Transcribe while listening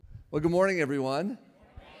Well, good morning, everyone.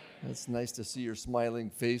 It's nice to see your smiling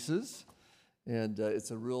faces. And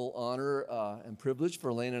it's a real honor and privilege for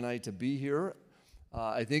Elaine and I to be here.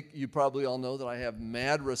 I think you probably all know that I have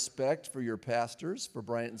mad respect for your pastors, for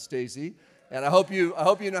Bryant and Stacy. And I hope you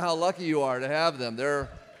know how lucky you are to have them.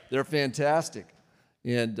 They're fantastic.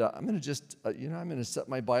 And I'm going to just, I'm going to set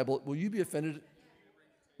my Bible. Will you be offended?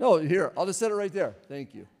 No, here, I'll just set it right there.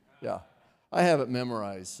 Thank you. Yeah. I have it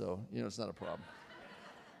memorized, so, it's not a problem.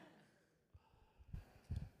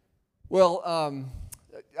 Well,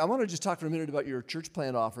 I want to just talk for a minute about your church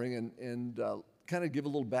plant offering and kind of give a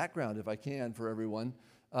little background, if I can, for everyone.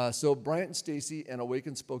 So Bryant and Stacy and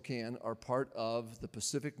Awaken Spokane are part of the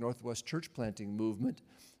Pacific Northwest Church Planting Movement,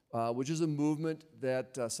 which is a movement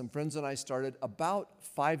that some friends and I started about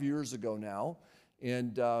 5 years ago now.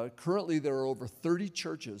 And currently there are over 30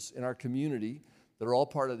 churches in our community that are all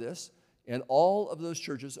part of this. And all of those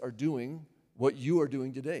churches are doing what you are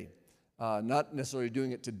doing today. Not necessarily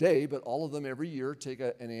doing it today, but all of them every year take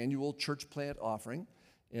an annual church plant offering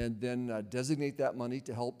and then designate that money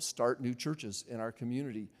to help start new churches in our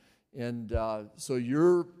community. And so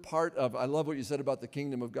you're part of, I love what you said about the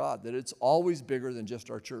kingdom of God, that it's always bigger than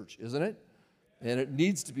just our church, isn't it? And it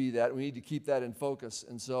needs to be that. We need to keep that in focus.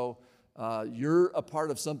 And so you're a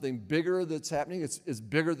part of something bigger that's happening. It's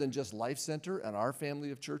bigger than just Life Center and our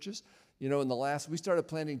family of churches. We started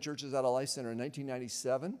planting churches out of Life Center in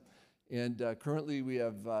 1997. And currently we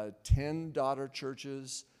have 10 daughter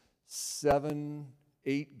churches,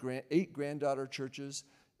 8 granddaughter churches,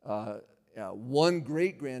 1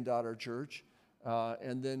 great-granddaughter church,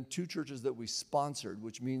 and then 2 churches that we sponsored,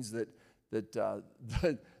 which means that the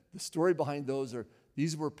story behind those are,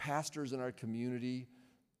 these were pastors in our community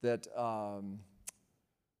that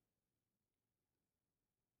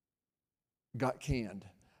got canned.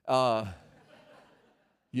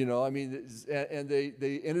 And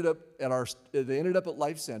they ended up at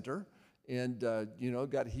Life Center, and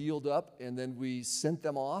got healed up, and then we sent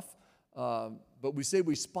them off. But we say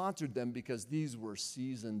we sponsored them because these were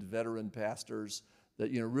seasoned veteran pastors that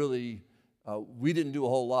really we didn't do a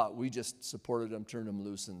whole lot. We just supported them, turned them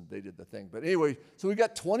loose, and they did the thing. But anyway, so we've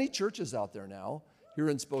got 20 churches out there now here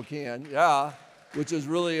in Spokane, which is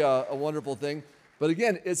really a wonderful thing. But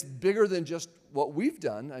again, it's bigger than just what we've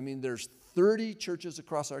done. I mean, there's 30 churches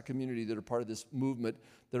across our community that are part of this movement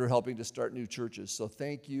that are helping to start new churches. So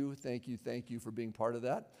thank you for being part of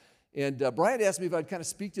that. And Brian asked me if I'd kind of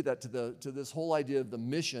speak to that, to this whole idea of the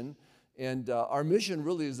mission. And our mission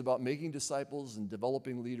really is about making disciples and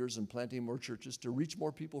developing leaders and planting more churches to reach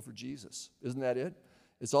more people for Jesus. Isn't that it?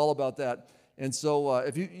 It's all about that. And so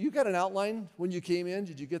if you got an outline when you came in,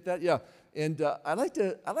 did you get that? Yeah. And I'd like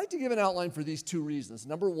to give an outline for these 2 reasons.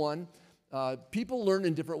 Number one, people learn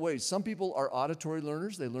in different ways. Some people are auditory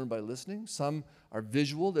learners. They learn by listening. Some are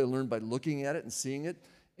visual. They learn by looking at it and seeing it.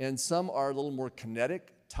 And some are a little more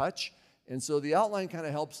kinetic, touch. And so the outline kind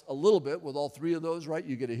of helps a little bit with all 3 of those, right?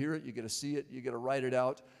 You get to hear it, you get to see it, you get to write it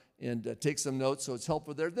out, and take some notes, so it's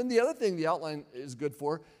helpful there. Then the other thing the outline is good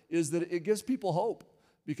for is that it gives people hope,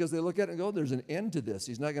 because they look at it and go, there's an end to this.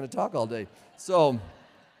 He's not going to talk all day. So...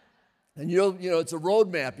 And it's a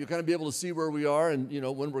roadmap. You'll kind of be able to see where we are and,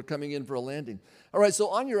 when we're coming in for a landing. All right, so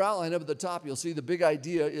on your outline up at the top, you'll see the big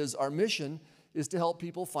idea is our mission is to help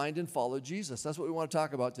people find and follow Jesus. That's what we want to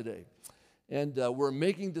talk about today. And we're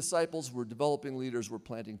making disciples, we're developing leaders, we're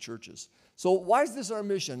planting churches. So why is this our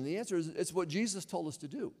mission? The answer is it's what Jesus told us to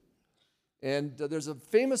do. And there's a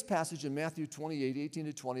famous passage in Matthew 28, 18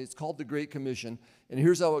 to 20. It's called the Great Commission. And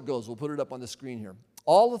here's how it goes. We'll put it up on the screen here.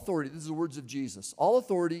 All authority, this is the words of Jesus, all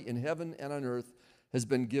authority in heaven and on earth has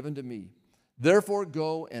been given to me. Therefore,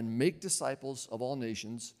 go and make disciples of all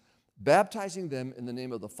nations, baptizing them in the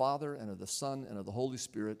name of the Father and of the Son and of the Holy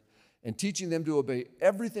Spirit, and teaching them to obey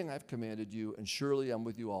everything I've commanded you, and surely I'm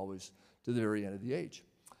with you always to the very end of the age.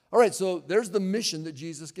 All right, so there's the mission that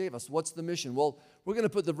Jesus gave us. What's the mission? Well, we're going to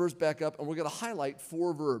put the verse back up, and we're going to highlight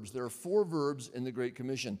 4 verbs. There are 4 verbs in the Great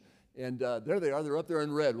Commission. And there they are. They're up there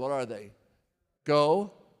in red. What are they?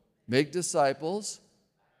 Go, make disciples,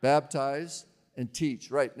 baptize, and teach.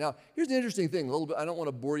 Right. Now, here's the interesting thing. A little bit. I don't want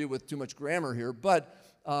to bore you with too much grammar here, but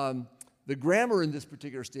the grammar in this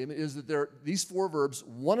particular statement is that these 4 verbs,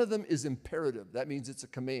 one of them is imperative. That means it's a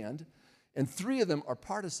command. And 3 of them are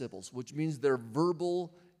participles, which means they're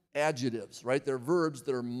verbal adjectives, right? They're verbs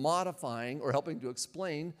that are modifying or helping to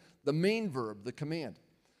explain the main verb, the command.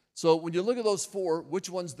 So when you look at those 4, which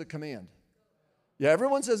one's the command? Yeah,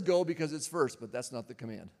 everyone says go because it's first, but that's not the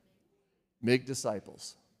command. Make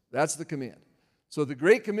disciples. That's the command. So the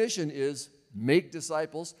Great Commission is make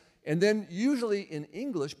disciples. And then usually in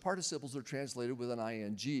English, participles are translated with an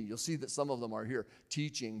ing. You'll see that some of them are here,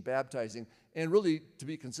 teaching, baptizing, and really, to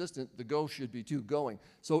be consistent, the go should be too, going.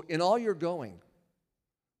 So in all your going,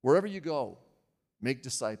 wherever you go, make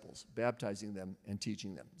disciples, baptizing them and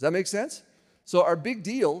teaching them. Does that make sense? So our big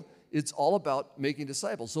deal, it's all about making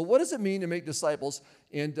disciples. So what does it mean to make disciples?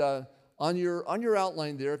 And on your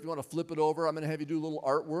outline there, if you want to flip it over, I'm going to have you do a little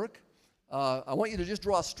artwork. I want you to just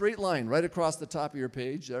draw a straight line right across the top of your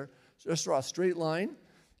page there. Just draw a straight line.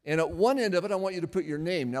 And at one end of it, I want you to put your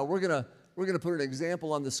name. Now, we're going to put an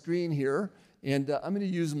example on the screen here. And I'm going to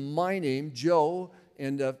use my name, Joe.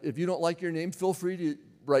 And if you don't like your name, feel free to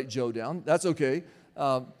write Joe down. That's okay.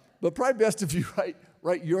 But probably best if you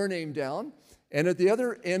write your name down. And at the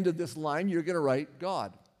other end of this line, you're going to write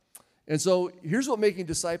God. And so here's what making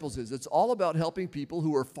disciples is. It's all about helping people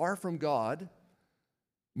who are far from God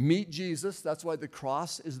meet Jesus. That's why the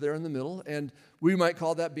cross is there in the middle. And we might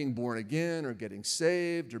call that being born again or getting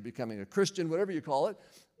saved or becoming a Christian, whatever you call it.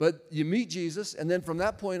 But you meet Jesus, and then from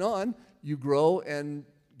that point on, you grow and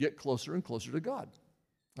get closer and closer to God.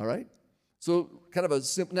 All right? So kind of a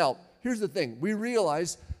simple. Now, here's the thing. We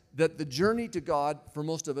realize that the journey to God for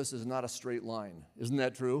most of us is not a straight line. Isn't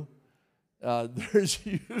that true? There's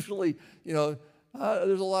usually,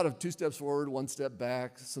 there's a lot of 2 steps forward, 1 step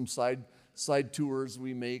back, some side tours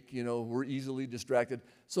we make, we're easily distracted.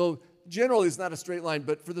 So generally it's not a straight line,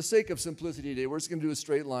 but for the sake of simplicity today, we're just going to do a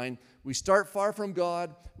straight line. We start far from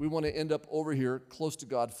God. We want to end up over here, close to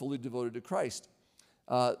God, fully devoted to Christ.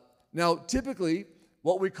 Now, typically,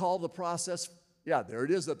 what we call the process, there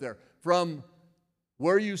it is up there, from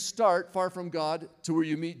where you start far from God to where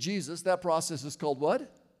you meet Jesus, that process is called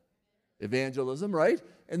what? Evangelism, right?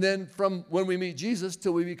 And then from when we meet Jesus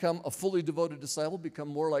till we become a fully devoted disciple, become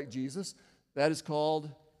more like Jesus, that is called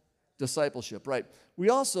discipleship, right? We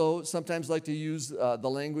also sometimes like to use the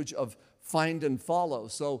language of find and follow.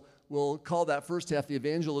 So we'll call that first half, the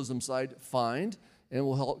evangelism side, find, and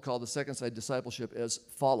we'll call the second side, discipleship, as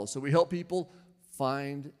follow. So we help people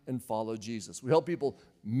find and follow Jesus. We help people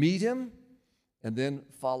meet him and then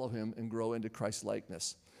follow him and grow into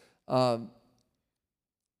Christ-likeness.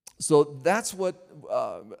 So that's what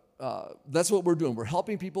we're doing. We're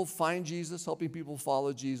helping people find Jesus, helping people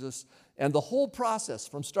follow Jesus. And the whole process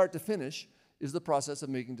from start to finish is the process of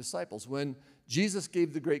making disciples. When Jesus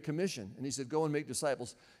gave the Great Commission and he said, go and make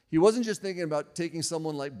disciples, he wasn't just thinking about taking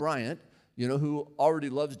someone like Bryant, who already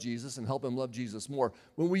loves Jesus and help him love Jesus more.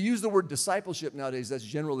 When we use the word discipleship nowadays, that's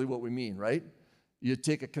generally what we mean, right? You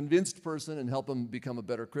take a convinced person and help them become a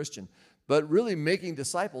better Christian. But really, making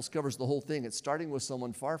disciples covers the whole thing. It's starting with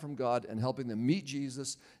someone far from God and helping them meet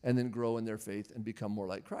Jesus and then grow in their faith and become more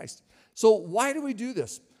like Christ. So why do we do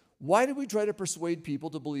this? Why do we try to persuade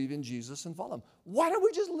people to believe in Jesus and follow him? Why don't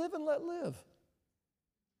we just live and let live?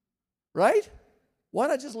 Right? Why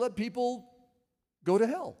not just let people go to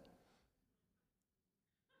hell?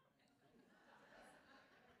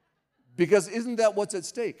 Because isn't that what's at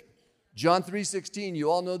stake? John 3:16,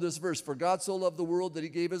 you all know this verse. For God so loved the world that he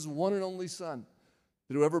gave his one and only Son,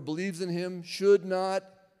 that whoever believes in him should not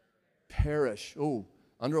perish. Oh,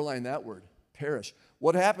 underline that word, perish.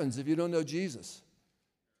 What happens if you don't know Jesus?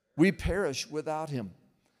 We perish without him.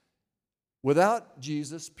 Without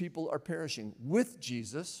Jesus, people are perishing. With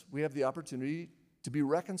Jesus, we have the opportunity to be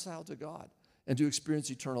reconciled to God and to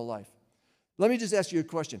experience eternal life. Let me just ask you a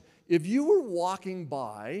question. If you were walking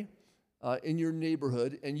by in your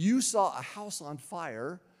neighborhood and you saw a house on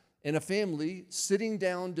fire and a family sitting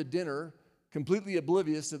down to dinner completely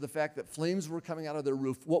oblivious to the fact that flames were coming out of their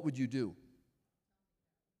roof, what would you do?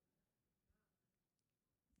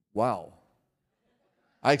 Wow.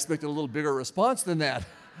 I expected a little bigger response than that.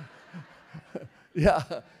 Yeah.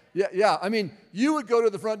 I mean, you would go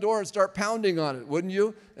to the front door and start pounding on it, wouldn't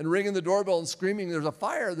you? And ringing the doorbell and screaming, there's a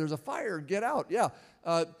fire, get out. Yeah.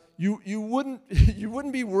 You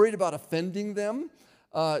wouldn't be worried about offending them,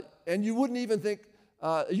 and you wouldn't even think,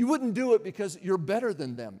 you wouldn't do it because you're better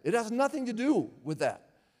than them. It has nothing to do with that.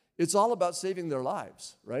 It's all about saving their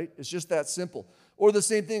lives, right? It's just that simple. Or the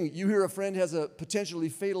same thing, you hear a friend has a potentially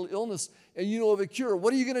fatal illness, and you know of a cure.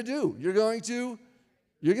 What are you going to do? You're going to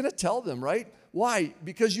tell them, right? Why?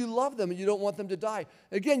 Because you love them and you don't want them to die.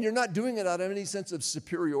 Again, you're not doing it out of any sense of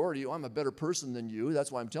superiority. Oh, I'm a better person than you. That's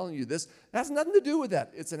why I'm telling you this. It has nothing to do with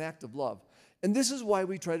that. It's an act of love. And this is why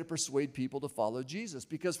we try to persuade people to follow Jesus.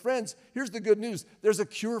 Because, friends, here's the good news. There's a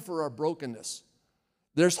cure for our brokenness.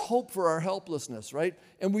 There's hope for our helplessness, right?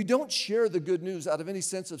 And we don't share the good news out of any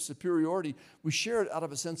sense of superiority. We share it out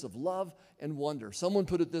of a sense of love and wonder. Someone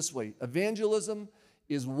put it this way. Evangelism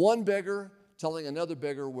is one beggar telling another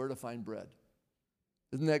beggar where to find bread.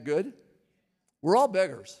 Isn't that good? We're all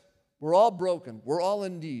beggars. We're all broken. We're all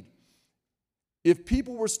in need. If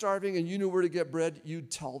people were starving and you knew where to get bread, you'd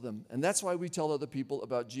tell them. And that's why we tell other people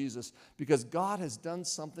about Jesus, because God has done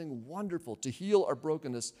something wonderful to heal our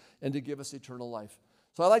brokenness and to give us eternal life.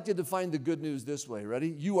 So I like to define the good news this way. Ready?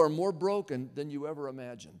 You are more broken than you ever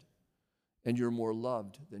imagined, and you're more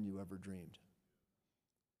loved than you ever dreamed.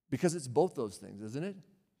 Because it's both those things, isn't it?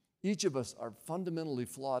 Each of us are fundamentally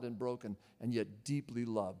flawed and broken, and yet deeply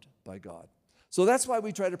loved by God. So that's why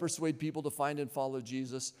we try to persuade people to find and follow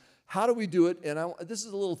Jesus. How do we do it? And this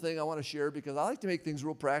is a little thing I want to share because I like to make things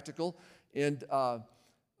real practical. And so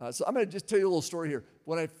I'm going to just tell you a little story here.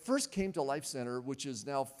 When I first came to Life Center, which is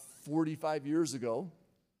now 45 years ago,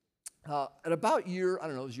 at about year, I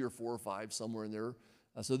don't know, it was year 4 or 5, somewhere in there.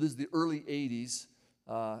 So this is the early 80s.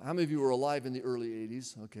 How many of you were alive in the early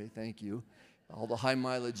 80s? Okay, thank you. All the high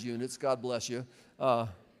mileage units, God bless you. I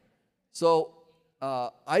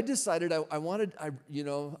decided I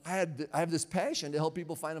have this passion to help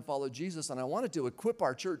people find and follow Jesus, and I wanted to equip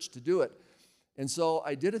our church to do it. And so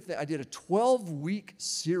I did a 12-week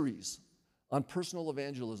series on personal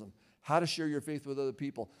evangelism, how to share your faith with other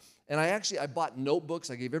people. And I bought notebooks.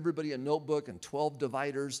 I gave everybody a notebook and 12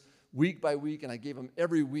 dividers week by week, and I gave them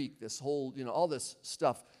every week this whole, all this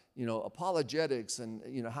stuff, apologetics and,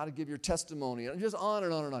 how to give your testimony, and just on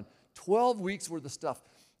and on and on. 12 weeks worth of stuff.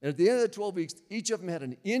 And at the end of the 12 weeks, each of them had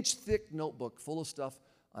an inch-thick notebook full of stuff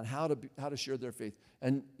on how to share their faith.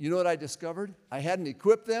 And you know what I discovered? I hadn't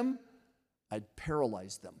equipped them. I'd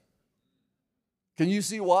paralyzed them. Can you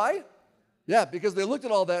see why? Yeah, because they looked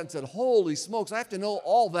at all that and said, holy smokes, I have to know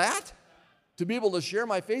all that to be able to share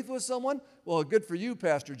my faith with someone? Well, good for you,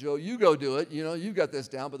 Pastor Joe. You go do it. You got this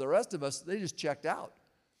down. But the rest of us, they just checked out.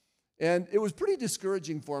 And it was pretty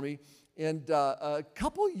discouraging for me. And a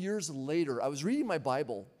couple years later, I was reading my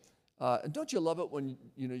Bible. And don't you love it when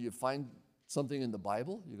you find something in the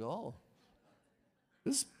Bible? You go, oh,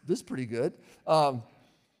 this is pretty good. I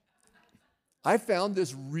found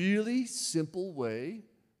this really simple way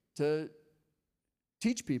to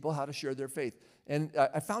teach people how to share their faith. And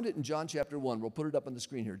I found it in John chapter 1. We'll put it up on the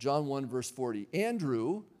screen here. John 1, verse 40.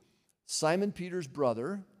 Andrew, Simon Peter's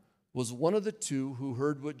brother, was one of the two who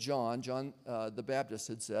heard what John the Baptist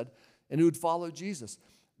had said, and who had followed Jesus.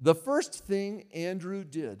 The first thing Andrew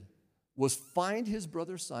did was find his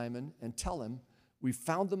brother Simon and tell him, we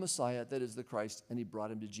found the Messiah, that is the Christ, and he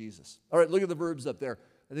brought him to Jesus. All right, look at the verbs up there.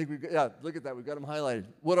 I think look at that. We've got them highlighted.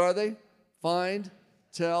 What are they? Find,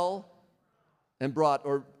 tell, and brought,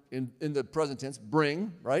 or in the present tense,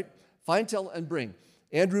 bring, right? Find, tell, and bring.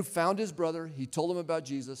 Andrew found his brother. He told him about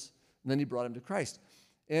Jesus, and then he brought him to Christ.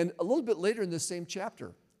 And a little bit later in this same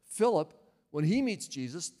chapter, Philip, when he meets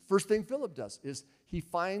Jesus, first thing Philip does is he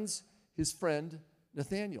finds his friend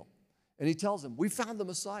Nathanael. And he tells him, we found the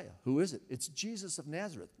Messiah. Who is it? It's Jesus of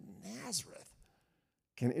Nazareth. Nazareth.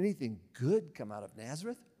 Can anything good come out of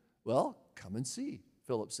Nazareth? Well, come and see,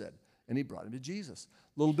 Philip said. And he brought him to Jesus.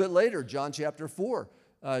 A little bit later, John chapter 4,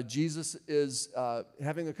 Jesus is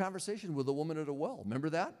having a conversation with a woman at a well. Remember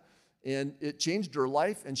that? And it changed her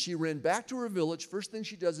life, and she ran back to her village. First thing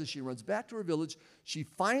she does is she runs back to her village. She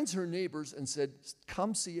finds her neighbors and said,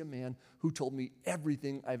 come see a man who told me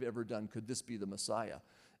everything I've ever done. Could this be the Messiah?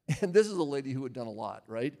 And this is a lady who had done a lot,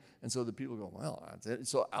 right? And so the people go, well, that's it.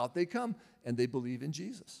 So out they come, and they believe in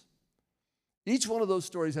Jesus. Each one of those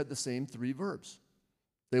stories had the same 3 verbs.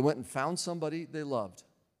 They went and found somebody they loved,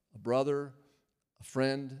 a brother, a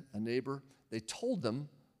friend, a neighbor. They told them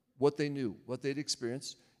what they knew, what they'd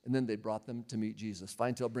experienced, and then they brought them to meet Jesus.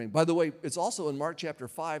 Find, tell, bring. By the way, it's also in Mark chapter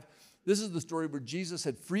 5. This is the story where Jesus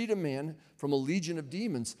had freed a man from a legion of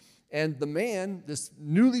demons. And the man, this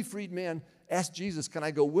newly freed man, asked Jesus, can I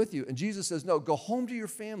go with you? And Jesus says, no, go home to your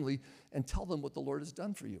family and tell them what the Lord has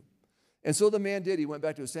done for you. And so the man did. He went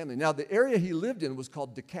back to his family. Now, the area he lived in was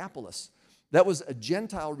called Decapolis. That was a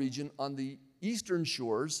Gentile region on the eastern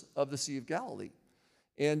shores of the Sea of Galilee.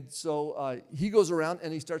 And so he goes around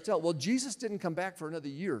and he starts telling. Well, Jesus didn't come back for another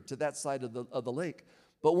year to that side of the lake.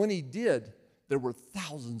 But when he did, there were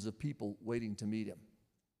thousands of people waiting to meet him.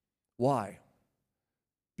 Why?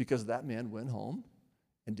 Because that man went home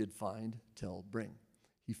and did find, tell, bring.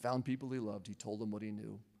 He found people he loved. He told them what he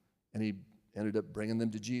knew. And he ended up bringing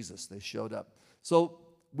them to Jesus. They showed up. So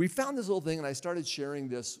we found this little thing, and I started sharing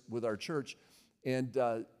this with our church. And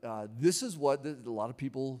this is what a lot of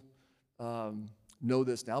people know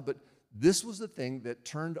this now, but this was the thing that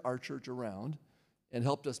turned our church around and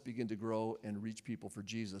helped us begin to grow and reach people for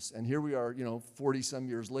Jesus. And here we are, 40-some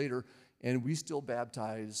years later, and we still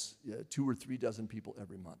baptize 2 or 3 dozen people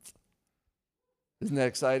every month. Isn't that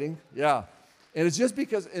exciting? Yeah. And it's just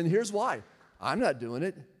because, and here's why. I'm not doing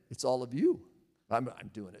it. It's all of you, I'm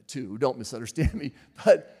doing it too, don't misunderstand me,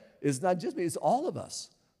 but it's not just me, it's all of us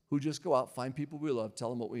who just go out, find people we love, tell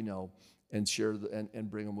them what we know, and share and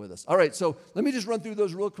bring them with us. All right, so let me just run through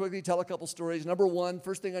those real quickly, tell a couple stories. Number one,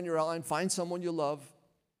 first thing on your outline, find someone you love.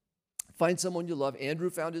 Find someone you love. Andrew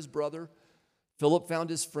found his brother. Philip found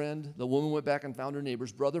his friend. The woman went back and found her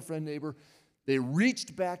neighbors, brother, friend, neighbor. They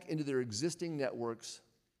reached back into their existing networks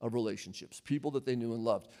of relationships, people that they knew and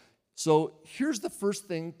loved. So here's the first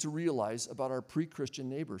thing to realize about our pre-Christian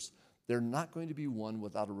neighbors. They're not going to be one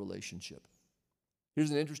without a relationship.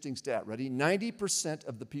 Here's an interesting stat. Ready? 90%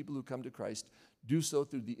 of the people who come to Christ do so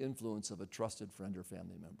through the influence of a trusted friend or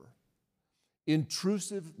family member.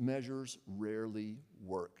 Intrusive measures rarely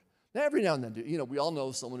work. Now, every now and then, we all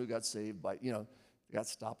know someone who got saved by, got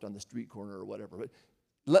stopped on the street corner or whatever.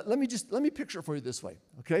 But let me picture it for you this way,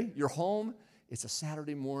 okay? You're home. It's a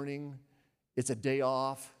Saturday morning. It's a day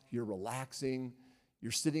off. You're relaxing.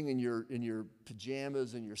 You're sitting in your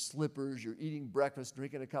pajamas and your slippers. You're eating breakfast,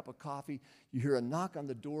 drinking a cup of coffee. You hear a knock on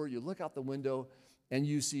the door. You look out the window, and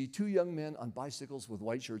you see two young men on bicycles with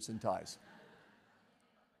white shirts and ties.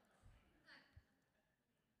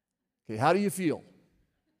 Okay, how do you feel?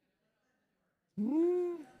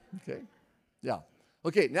 Okay, yeah.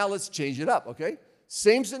 Okay, now let's change it up, okay?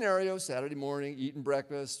 Same scenario, Saturday morning, eating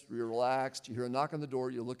breakfast, you're relaxed, you hear a knock on the door,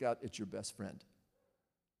 you look out, it's your best friend.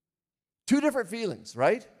 Two different feelings,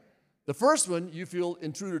 right? The first one, you feel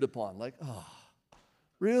intruded upon, like, oh,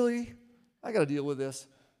 really? I got to deal with this.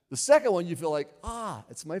 The second one, you feel like,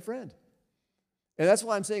 it's my friend. And that's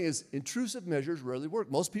what I'm saying is intrusive measures rarely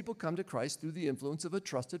work. Most people come to Christ through the influence of a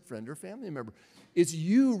trusted friend or family member. It's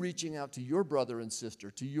you reaching out to your brother and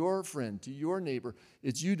sister, to your friend, to your neighbor.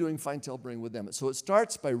 It's you doing find, tell, bring with them. So it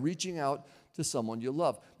starts by reaching out to someone you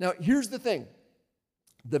love. Now, here's the thing.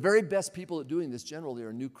 The very best people at doing this generally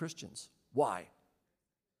are new Christians. Why?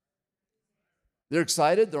 They're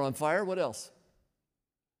excited. They're on fire. What else?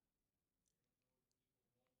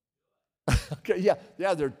 Okay, yeah,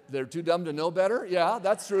 they're too dumb to know better. Yeah,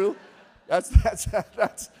 that's true. That's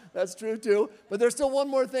true too. But there's still one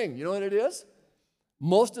more thing. You know what it is?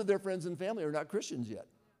 Most of their friends and family are not Christians yet.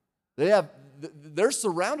 They're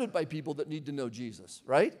surrounded by people that need to know Jesus,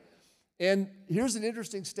 right? And here's an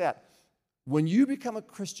interesting stat. When you become a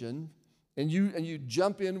Christian and you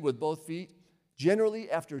jump in with both feet,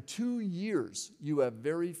 generally after 2 years, you have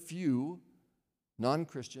very few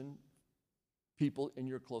non-Christian people in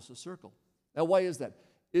your closest circle. Now, why is that?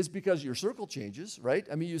 It's because your circle changes, right?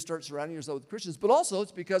 I mean, you start surrounding yourself with Christians, but also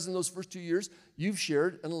it's because in those first 2 years, you've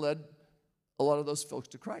shared and led a lot of those folks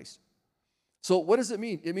to Christ. So what does it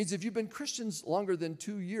mean? It means if you've been Christians longer than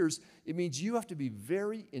 2 years, it means you have to be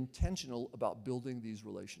very intentional about building these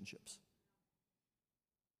relationships.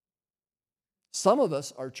 Some of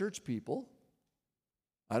us are church people.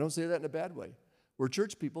 I don't say that in a bad way. We're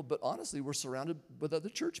church people, but honestly, we're surrounded with other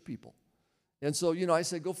church people. And so, I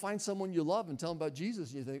say, go find someone you love and tell them about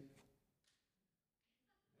Jesus. And you think,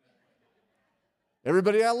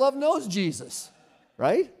 everybody I love knows Jesus,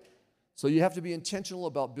 right? So you have to be intentional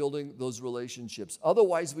about building those relationships.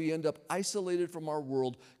 Otherwise, we end up isolated from our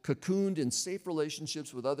world, cocooned in safe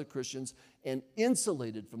relationships with other Christians, and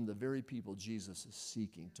insulated from the very people Jesus is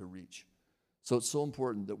seeking to reach. So it's so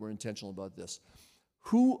important that we're intentional about this.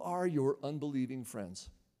 Who are your unbelieving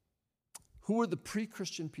friends? Who are the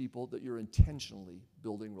pre-Christian people that you're intentionally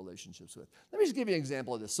building relationships with? Let me just give you an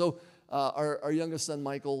example of this. So our youngest son,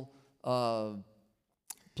 Michael,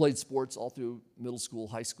 played sports all through middle school,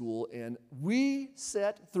 high school, and we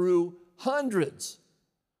sat through hundreds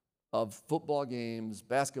of football games,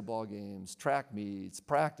 basketball games, track meets,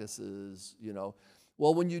 practices,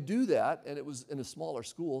 Well, when you do that, and it was in a smaller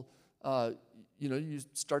school, you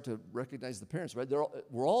start to recognize the parents, right?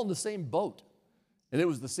 We're all in the same boat. And it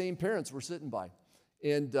was the same parents we're sitting by.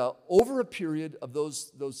 And over a period of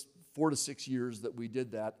those 4 to 6 years that we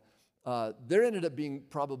did that, there ended up being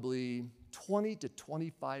probably 20 to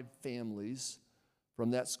 25 families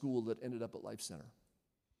from that school that ended up at Life Center.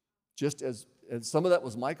 Just as some of that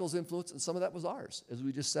was Michael's influence and some of that was ours, as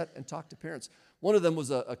we just sat and talked to parents. One of them was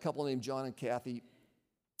a couple named John and Kathy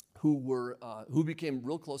who became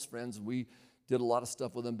real close friends. We did a lot of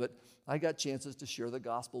stuff with them, but I got chances to share the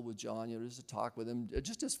gospel with John, just to talk with him.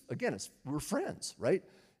 We're friends, right?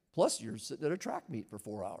 Plus, you're sitting at a track meet for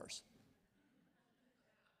 4 hours.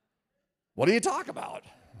 What do you talk about?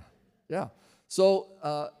 Yeah.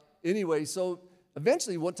 So anyway,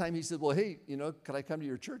 eventually one time he said, well, hey, could I come to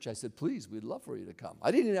your church? I said, please, we'd love for you to come.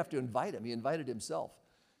 I didn't even have to invite him. He invited himself.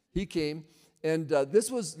 He came, and this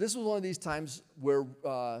was one of these times where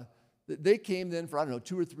they came then for,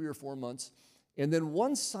 2 or 3 or 4 months. And then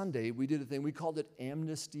one Sunday, we did a thing, we called it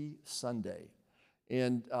Amnesty Sunday.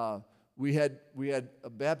 And we had a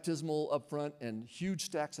baptismal up front and huge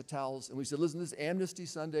stacks of towels. And we said, listen, this is Amnesty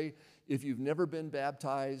Sunday. If you've never been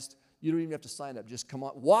baptized, you don't even have to sign up. Just come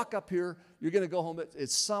on, walk up here. You're going to go home.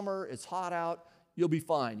 It's summer. It's hot out. You'll be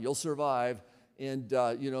fine. You'll survive. And,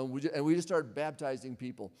 we just started baptizing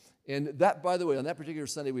people. And that, by the way, on that particular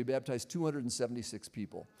Sunday, we baptized 276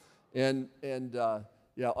 people. And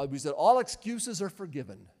we said, all excuses are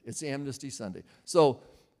forgiven. It's Amnesty Sunday.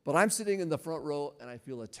 But I'm sitting in the front row, and I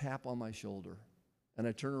feel a tap on my shoulder. And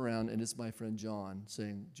I turn around, and it's my friend John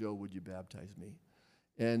saying, Joe, would you baptize me?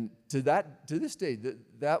 And to this day,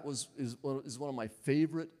 that is one of my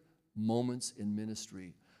favorite moments in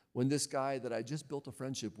ministry, when this guy that I just built a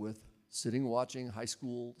friendship with, sitting watching high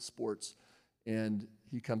school sports, and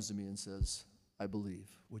he comes to me and says, I believe,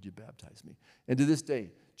 would you baptize me? And to this day,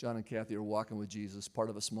 John and Kathy are walking with Jesus, part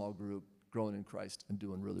of a small group, growing in Christ, and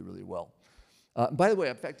doing really, really well. By the way,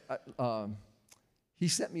 in fact, he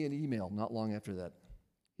sent me an email not long after that.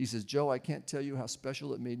 He says, Joe, I can't tell you how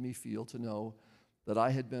special it made me feel to know that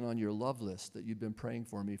I had been on your love list, that you'd been praying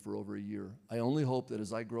for me for over a year. I only hope that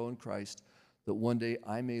as I grow in Christ, that one day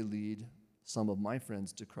I may lead some of my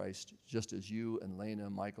friends to Christ, just as you and Lena,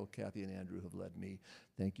 Michael, Kathy, and Andrew have led me.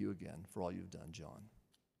 Thank you again for all you've done, John.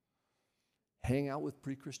 Hang out with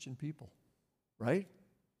pre-Christian people, right?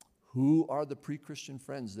 Who are the pre-Christian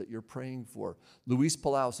friends that you're praying for? Luis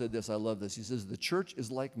Palau said this, I love this. He says, the church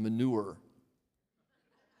is like manure.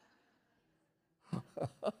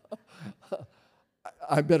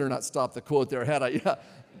 I better not stop the quote there, had I? Yeah.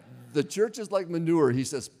 The church is like manure. He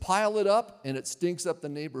says, pile it up and it stinks up the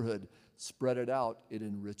neighborhood. Spread it out, it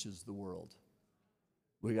enriches the world.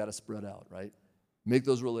 We got to spread out, right? Make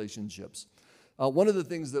those relationships. One of the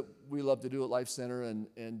things that we love to do at Life Center, and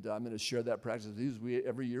I'm going to share that practice with you, is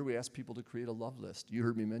every year we ask people to create a love list. You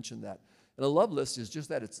heard me mention that. And a love list is just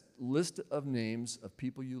that. It's a list of names of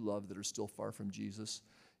people you love that are still far from Jesus,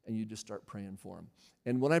 and you just start praying for them.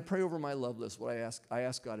 And when I pray over my love list, what I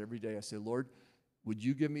ask God every day, I say, Lord, would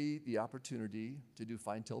you give me the opportunity to do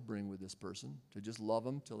find, tell, bring with this person, to just love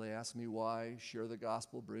them till they ask me why, share the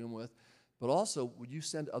gospel, bring them with. But also, would you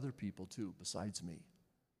send other people too, besides me,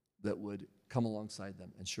 that would come alongside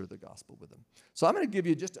them and share the gospel with them? So I'm going to give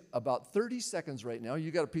you just about 30 seconds right now.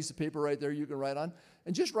 You got a piece of paper right there you can write on,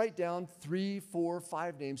 and just write down 3, 4,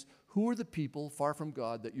 5 names. Who are the people far from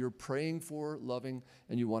God that you're praying for, loving,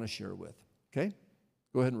 and you want to share with? Okay?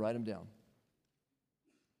 Go ahead and write them down.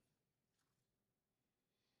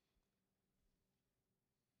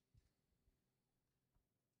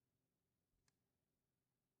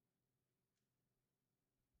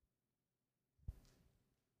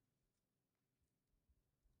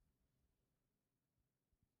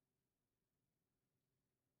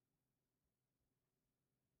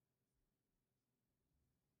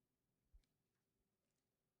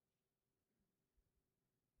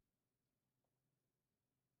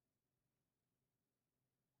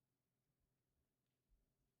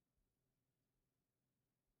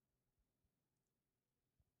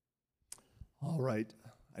 All right.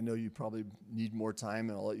 I know you probably need more time,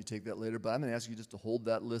 and I'll let you take that later, but I'm going to ask you just to hold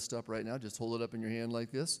that list up right now. Just hold it up in your hand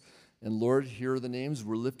like this. And Lord, here are the names.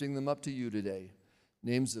 We're lifting them up to you today.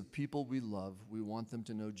 Names of people we love. We want them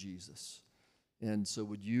to know Jesus. And so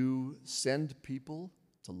would you send people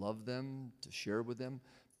to love them, to share with them,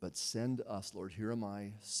 but send us, Lord. Here am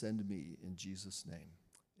I. Send me in Jesus' name.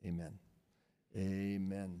 Amen.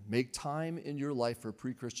 Amen. Make time in your life for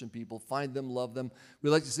pre-Christian people. Find them, love them. We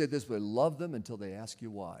like to say it this way, love them until they ask you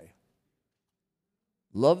why.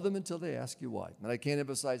 Love them until they ask you why. And I can't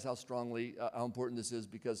emphasize how important this is,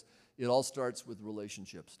 because it all starts with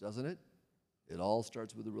relationships, doesn't it? It all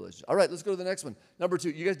starts with a relationship. All right, let's go to the next one. Number 2.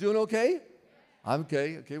 You guys doing okay? I'm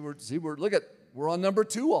okay. Okay, we're on number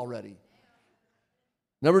 2 already.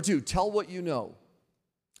 Number 2, tell what you know.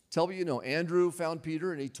 Tell what you know. Andrew found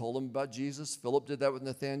Peter, and he told him about Jesus. Philip did that with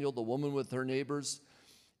Nathanael, the woman with her neighbors.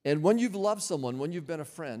 And when you've loved someone, when you've been a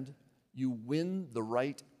friend, you win the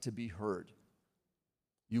right to be heard.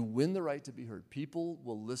 You win the right to be heard. People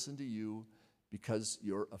will listen to you because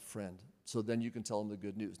you're a friend. So then you can tell them the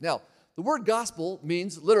good news. Now, the word gospel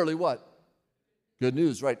means literally what? Good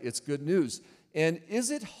news, right? It's good news. And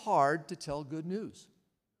is it hard to tell good news?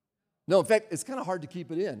 No, in fact, it's kind of hard to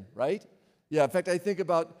keep it in, right? Yeah, in fact, I think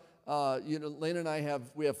about, Lena and I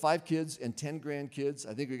have 5 kids and 10 grandkids.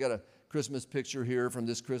 I think we got a Christmas picture here from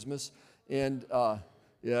this Christmas. And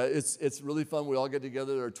it's really fun. We all get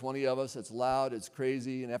together. There are 20 of us. It's loud. It's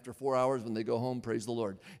crazy. And after 4 hours, when they go home, praise the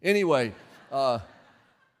Lord. Anyway,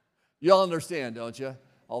 you all understand, don't you?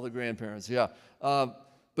 All the grandparents, yeah.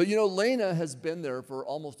 But Lena has been there for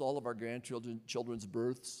almost all of our children's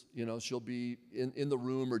births. She'll be in the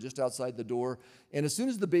room or just outside the door. And as soon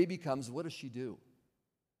as the baby comes, what does she do?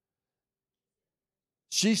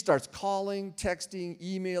 She starts calling, texting,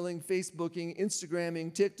 emailing, Facebooking,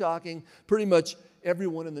 Instagramming, TikToking, pretty much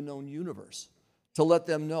everyone in the known universe to let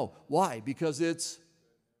them know. Why? Because it's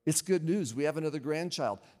good news. We have another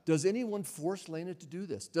grandchild. Does anyone force Lena to do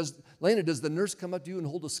this? Does the nurse come up to you and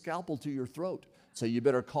hold a scalpel to your throat? Say, you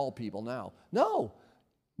better call people now. No.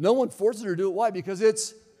 No one forces her to do it. Why? Because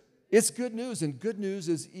it's good news, and good news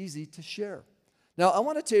is easy to share. Now, I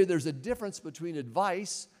want to tell you there's a difference between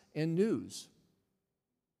advice and news.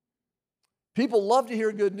 People love to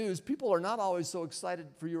hear good news. People are not always so excited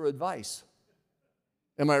for your advice.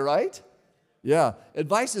 Am I right? Yeah.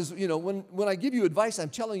 Advice is, when I give you advice, I'm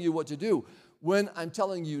telling you what to do. When I'm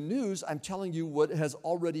telling you news, I'm telling you what has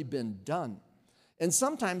already been done. And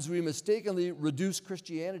sometimes we mistakenly reduce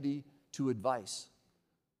Christianity to advice.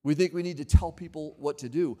 We think we need to tell people what to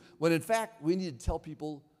do, when in fact, we need to tell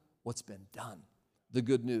people what's been done, the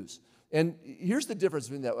good news. And here's the difference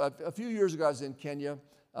between that. A few years ago, I was in Kenya.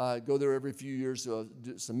 Go there every few years, do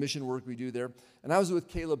some mission work we do there. And I was with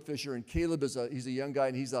Caleb Fisher, and Caleb he's a young guy,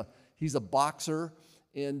 and he's a boxer.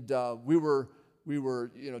 And we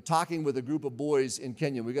were talking with a group of boys in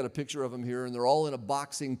Kenya. We got a picture of them here, and they're all in a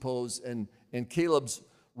boxing pose, and Caleb's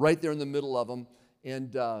right there in the middle of them.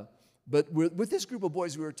 And but with this group of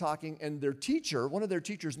boys, we were talking, and one of their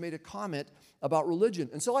teachers made a comment about religion.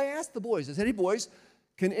 And so I asked the boys, I said, hey boys,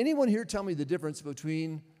 can anyone here tell me the difference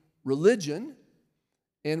between religion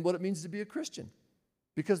and what it means to be a Christian?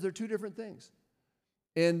 Because they're two different things.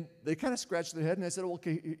 And they kind of scratched their head, and I said, well,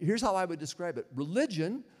 okay, here's how I would describe it.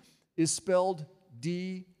 Religion is spelled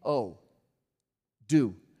D-O,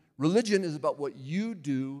 do. Religion is about what you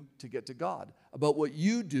do to get to God, about what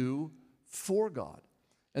you do for God.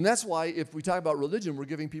 And that's why if we talk about religion, we're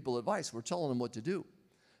giving people advice. We're telling them what to do.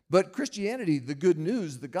 But Christianity, the good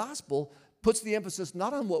news, the gospel, puts the emphasis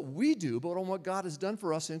not on what we do, but on what God has done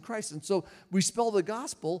for us in Christ. And so we spell the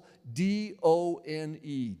gospel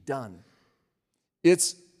D-O-N-E, done.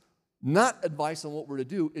 It's not advice on what we're to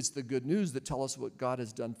do. It's the good news that tell us what God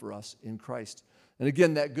has done for us in Christ. And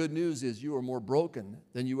again, that good news is you are more broken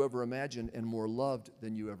than you ever imagined and more loved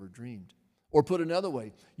than you ever dreamed. Or put another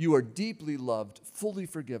way, you are deeply loved, fully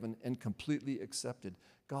forgiven, and completely accepted.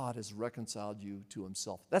 God has reconciled you to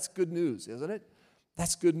himself. That's good news, isn't it?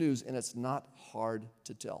 That's good news, and it's not hard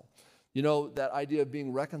to tell. That idea of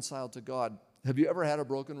being reconciled to God, have you ever had a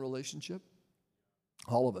broken relationship?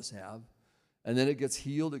 All of us have. And then it gets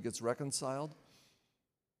healed, it gets reconciled.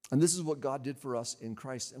 And this is what God did for us in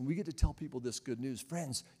Christ. And we get to tell people this good news.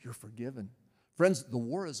 Friends, you're forgiven. Friends, the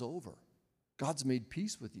war is over. God's made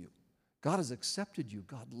peace with you. God has accepted you.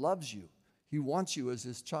 God loves you. He wants you as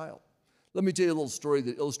his child. Let me tell you a little story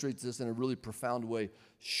that illustrates this in a really profound way.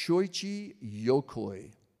 Shoichi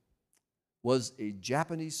Yokoi was a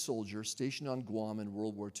Japanese soldier stationed on Guam in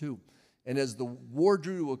World War II. And as the war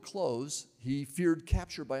drew to a close, he feared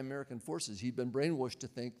capture by American forces. He'd been brainwashed to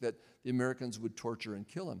think that the Americans would torture and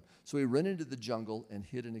kill him. So he ran into the jungle and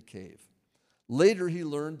hid in a cave. Later, he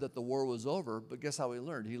learned that the war was over, but guess how he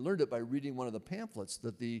learned? He learned it by reading one of the pamphlets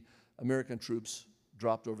that the American troops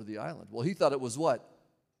dropped over the island. Well, he thought it was what?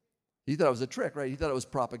 He thought it was a trick, right? He thought it was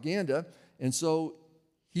propaganda. And so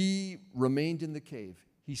he remained in the cave.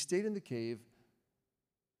 He stayed in the cave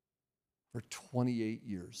for 28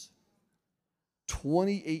 years.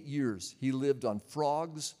 28 years he lived on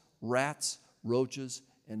frogs, rats, roaches,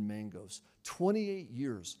 and mangoes. 28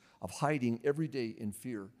 years of hiding every day in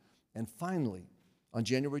fear. And finally, on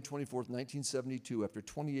January 24th, 1972, after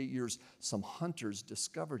 28 years, some hunters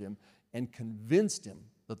discovered him and convinced him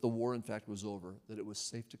that the war, in fact, was over, that it was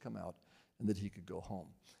safe to come out, and that he could go home.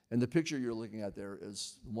 And the picture you're looking at there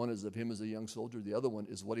is, one is of him as a young soldier. The other one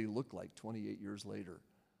is what he looked like 28 years later,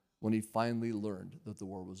 when he finally learned that the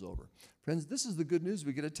war was over. Friends, this is the good news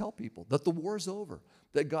we get to tell people, that the war is over,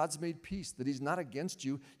 that God's made peace, that he's not against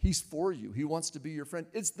you, he's for you. He wants to be your friend.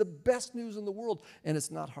 It's the best news in the world, and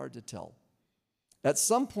it's not hard to tell. At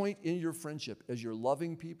some point in your friendship, as you're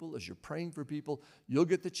loving people, as you're praying for people, you'll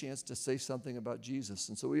get the chance to say something about Jesus.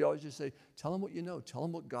 And so we always just say, tell them what you know. Tell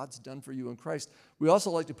them what God's done for you in Christ. We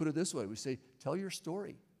also like to put it this way. We say, tell your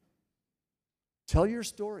story. Tell your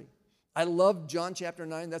story. I love John chapter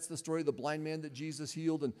 9. That's the story of the blind man that Jesus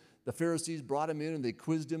healed, and the Pharisees brought him in and they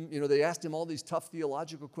quizzed him. They asked him all these tough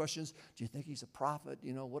theological questions. Do you think he's a prophet?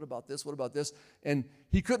 What about this? What about this? And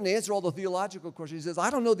he couldn't answer all the theological questions. He says, I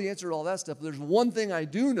don't know the answer to all that stuff. There's one thing I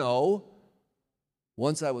do know.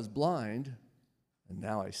 Once I was blind, and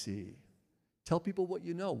now I see. Tell people what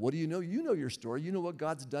you know. What do you know? You know your story. You know what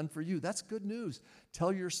God's done for you. That's good news.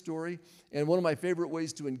 Tell your story. And one of my favorite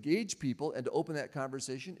ways to engage people and to open that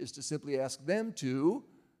conversation is to simply ask them to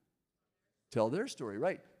tell their story,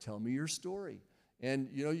 right? Tell me your story. And,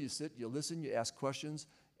 you sit, you listen, you ask questions.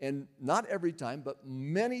 And not every time, but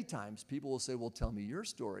many times, people will say, well, tell me your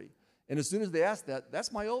story. And as soon as they ask that,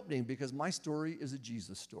 that's my opening, because my story is a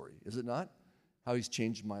Jesus story, is it not? How he's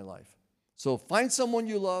changed my life. So find someone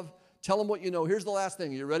you love. Tell them what you know. Here's the last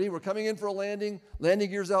thing. Are you ready? We're coming in for a landing. Landing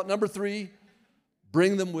gear's out. Number 3,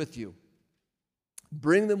 bring them with you.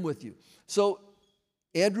 Bring them with you. So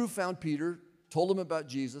Andrew found Peter, told him about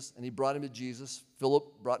Jesus, and he brought him to Jesus.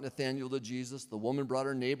 Philip brought Nathanael to Jesus. The woman brought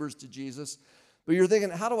her neighbors to Jesus. But you're thinking,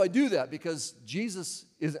 how do I do that? Because Jesus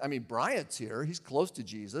is, Bryant's here. He's close to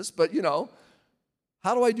Jesus. But,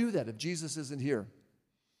 how do I do that if Jesus isn't here?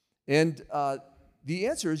 And the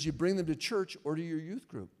answer is you bring them to church or to your youth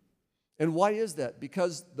group. And why is that?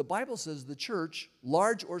 Because the Bible says the church,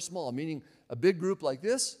 large or small, meaning a big group like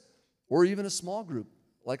this, or even a small group,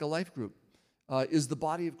 like a life group, is the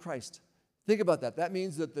body of Christ. Think about that. That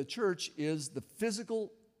means that the church is the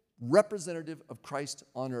physical representative of Christ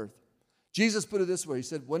on earth. Jesus put it this way. He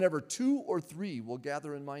said, whenever 2 or 3 will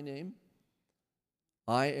gather in my name,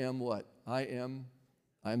 I am what? I'm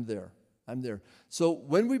there. I'm there. So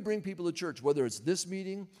when we bring people to church, whether it's this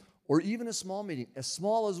meeting or even a small meeting, as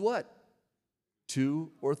small as what?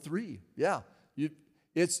 2 or 3. Yeah.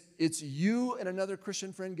 It's you and another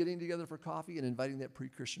Christian friend getting together for coffee and inviting that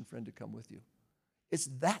pre-Christian friend to come with you. It's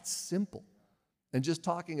that simple. And just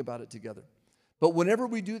talking about it together. But whenever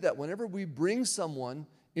we do that, whenever we bring someone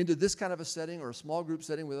into this kind of a setting or a small group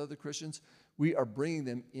setting with other Christians, we are bringing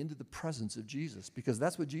them into the presence of Jesus, because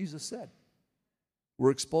that's what Jesus said.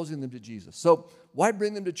 We're exposing them to Jesus. So why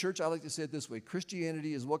bring them to church? I like to say it this way.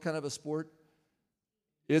 Christianity is what kind of a sport?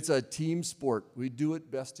 It's a team sport. We do it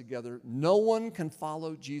best together. No one can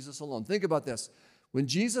follow Jesus alone. Think about this. When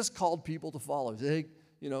Jesus called people to follow, he said,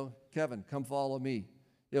 hey, Kevin, come follow me.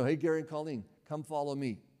 Hey, Gary and Colleen, come follow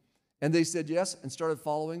me. And they said yes and started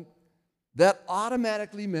following. That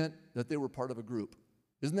automatically meant that they were part of a group.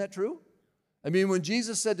 Isn't that true? When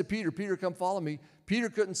Jesus said to Peter, Peter, come follow me, Peter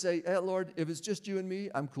couldn't say, hey, Lord, if it's just you and me,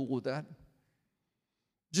 I'm cool with that.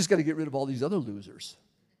 Just got to get rid of all these other losers.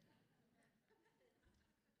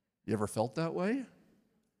 You ever felt that way?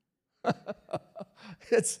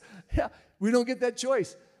 We don't get that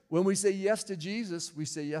choice. When we say yes to Jesus, we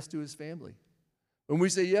say yes to his family. When we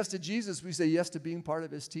say yes to Jesus, we say yes to being part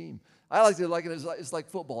of his team. I like to liken it, it's like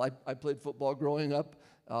football. I played football growing up,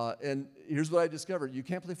 and here's what I discovered. You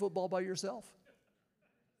can't play football by yourself,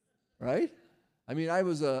 right? I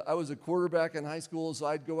was a quarterback in high school, so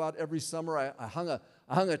I'd go out every summer. I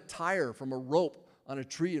hung a tire from a rope on a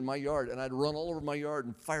tree in my yard, and I'd run all over my yard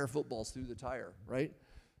and fire footballs through the tire, right?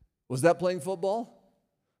 Was that playing football?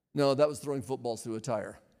 No, that was throwing footballs through a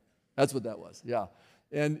tire. That's what that was, yeah.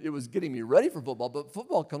 And it was getting me ready for football, but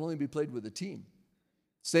football can only be played with a team.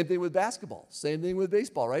 Same thing with basketball. Same thing with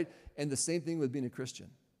baseball, right? And the same thing with being a Christian.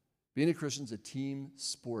 Being a Christian is a team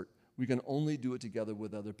sport. We can only do it together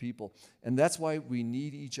with other people. And that's why we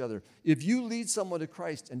need each other. If you lead someone to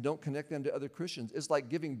Christ and don't connect them to other Christians, it's like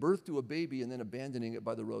giving birth to a baby and then abandoning it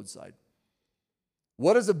by the roadside.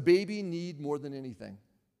 What does a baby need more than anything?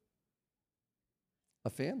 A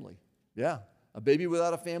family. Yeah. A baby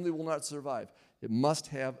without a family will not survive. It must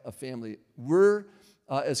have a family. We're,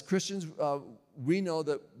 as Christians, we know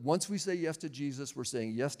that once we say yes to Jesus, we're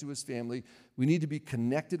saying yes to his family. We need to be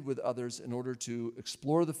connected with others in order to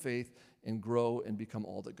explore the faith and grow and become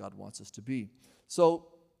all that God wants us to be. So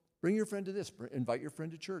bring your friend to this. Invite your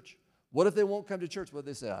friend to church. What if they won't come to church? What if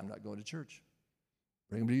they say, I'm not going to church?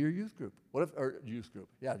 Bring them to your youth group. Or youth group.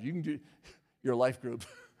 Yeah, you can do your life group.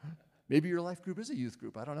 Maybe your life group is a youth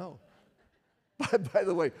group. I don't know. By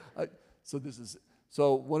the way,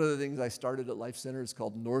 so one of the things I started at Life Center is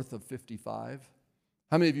called North of 55.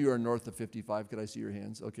 How many of you are north of 55? Could I see your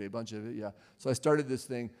hands? Okay, a bunch of it, yeah. So I started this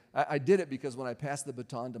thing. I did it because when I passed the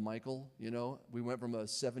baton to Michael, we went from a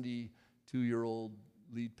 72-year-old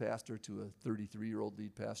lead pastor to a 33-year-old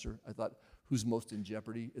lead pastor. I thought, who's most in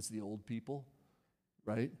jeopardy? It's the old people,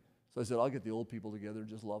 right? So I said, I'll get the old people together and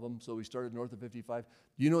just love them. So we started North of 55.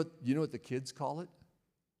 You know what the kids call it?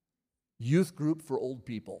 Youth group for old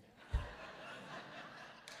people.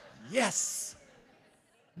 Yes.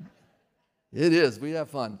 It is. We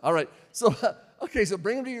have fun. All right. So, so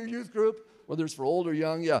bring them to your youth group, whether it's for old or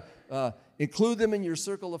young. Yeah. Include them in your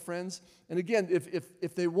circle of friends. And again,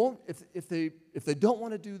 if they don't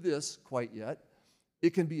want to do this quite yet,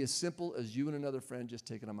 it can be as simple as you and another friend just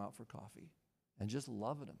taking them out for coffee and just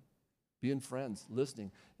loving them. being friends,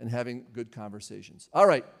 listening, and having good conversations. All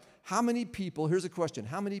right, how many people, here's a question,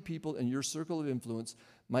 how many people in your circle of influence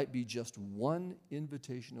might be just one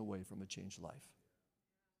invitation away from a changed life?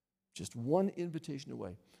 Just one invitation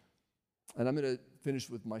away. And I'm going to finish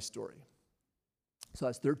with my story. So I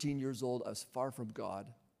was 13 years old. I was far from God.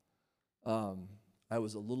 I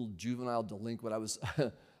was a little juvenile delinquent. I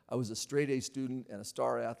was a straight A student and a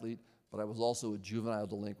star athlete, but I was also a juvenile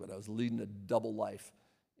delinquent. I was leading a double life.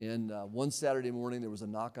 And one Saturday morning, there was a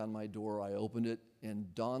knock on my door. I opened it,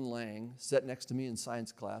 and Don Lang sat next to me in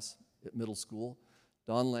science class at middle school.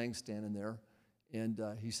 Don Lang standing there, and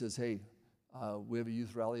he says, hey, we have a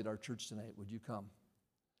youth rally at our church tonight. Would you come?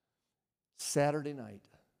 Saturday night.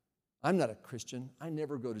 I'm not a Christian. I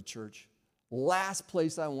never go to church. Last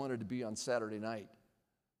place I wanted to be on Saturday night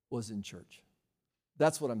was in church.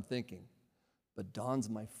 That's what I'm thinking. But Don's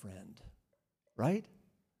my friend, right?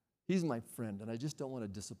 He's my friend, and I just don't want to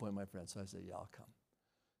disappoint my friend. So I say, yeah, I'll come.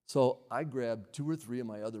 So I grabbed 2 or 3 of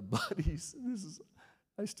my other buddies.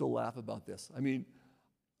 I still laugh about this. I mean,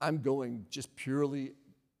 I'm going just purely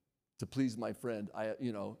to please my friend,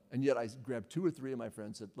 and yet I grabbed 2 or 3 of my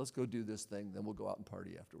friends, said, let's go do this thing, then we'll go out and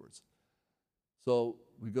party afterwards. So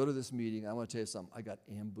we go to this meeting. I want to tell you something. I got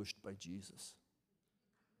ambushed by Jesus.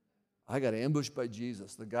 I got ambushed by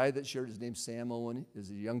Jesus. The guy that shared, his name's Sam Owen, is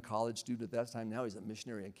a young college student at that time. Now he's a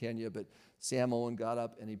missionary in Kenya, but Sam Owen got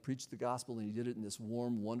up and he preached the gospel, and he did it in this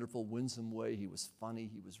warm, wonderful, winsome way. He was funny.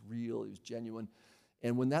 He was real. He was genuine.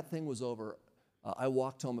 And when that thing was over, I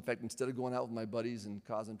walked home. In fact, instead of going out with my buddies and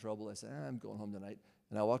causing trouble, I said, I'm going home tonight.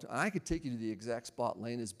 And I walked, and I could take you to the exact spot.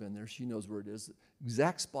 Lane has been there. She knows where it is.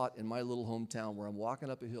 Exact spot in my little hometown where I'm walking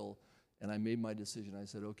up a hill, and I made my decision. I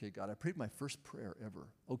said, okay, God, I prayed my first prayer ever.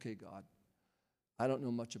 Okay, God, I don't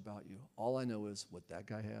know much about you. All I know is what that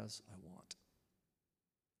guy has, I want.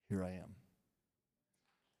 Here I am.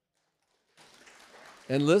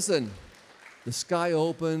 And listen, the sky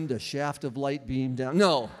opened, a shaft of light beamed down.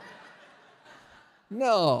 No.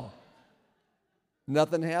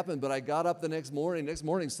 Nothing happened, but I got up the next morning,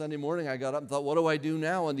 Sunday morning, I got up and thought, what do I do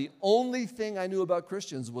now? And the only thing I knew about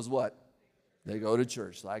Christians was what? They go to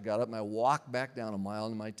church. So I got up and I walked back down a mile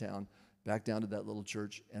in my town, back down to that little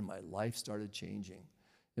church, and my life started changing.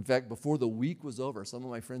 In fact, before the week was over, some of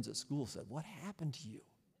my friends at school said, what happened to you?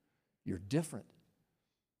 You're different.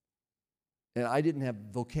 And I didn't have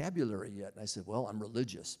vocabulary yet. And I said, well, I'm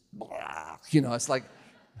religious. Blah. It's like,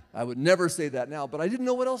 I would never say that now, but I didn't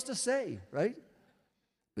know what else to say, right?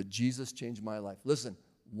 But Jesus changed my life. Listen,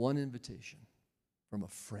 one invitation from a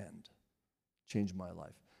friend changed my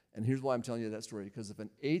life. And here's why I'm telling you that story, because if an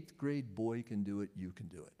 8th grade boy can do it, you can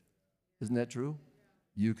do it. Isn't that true?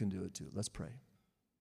 You can do it too. Let's pray.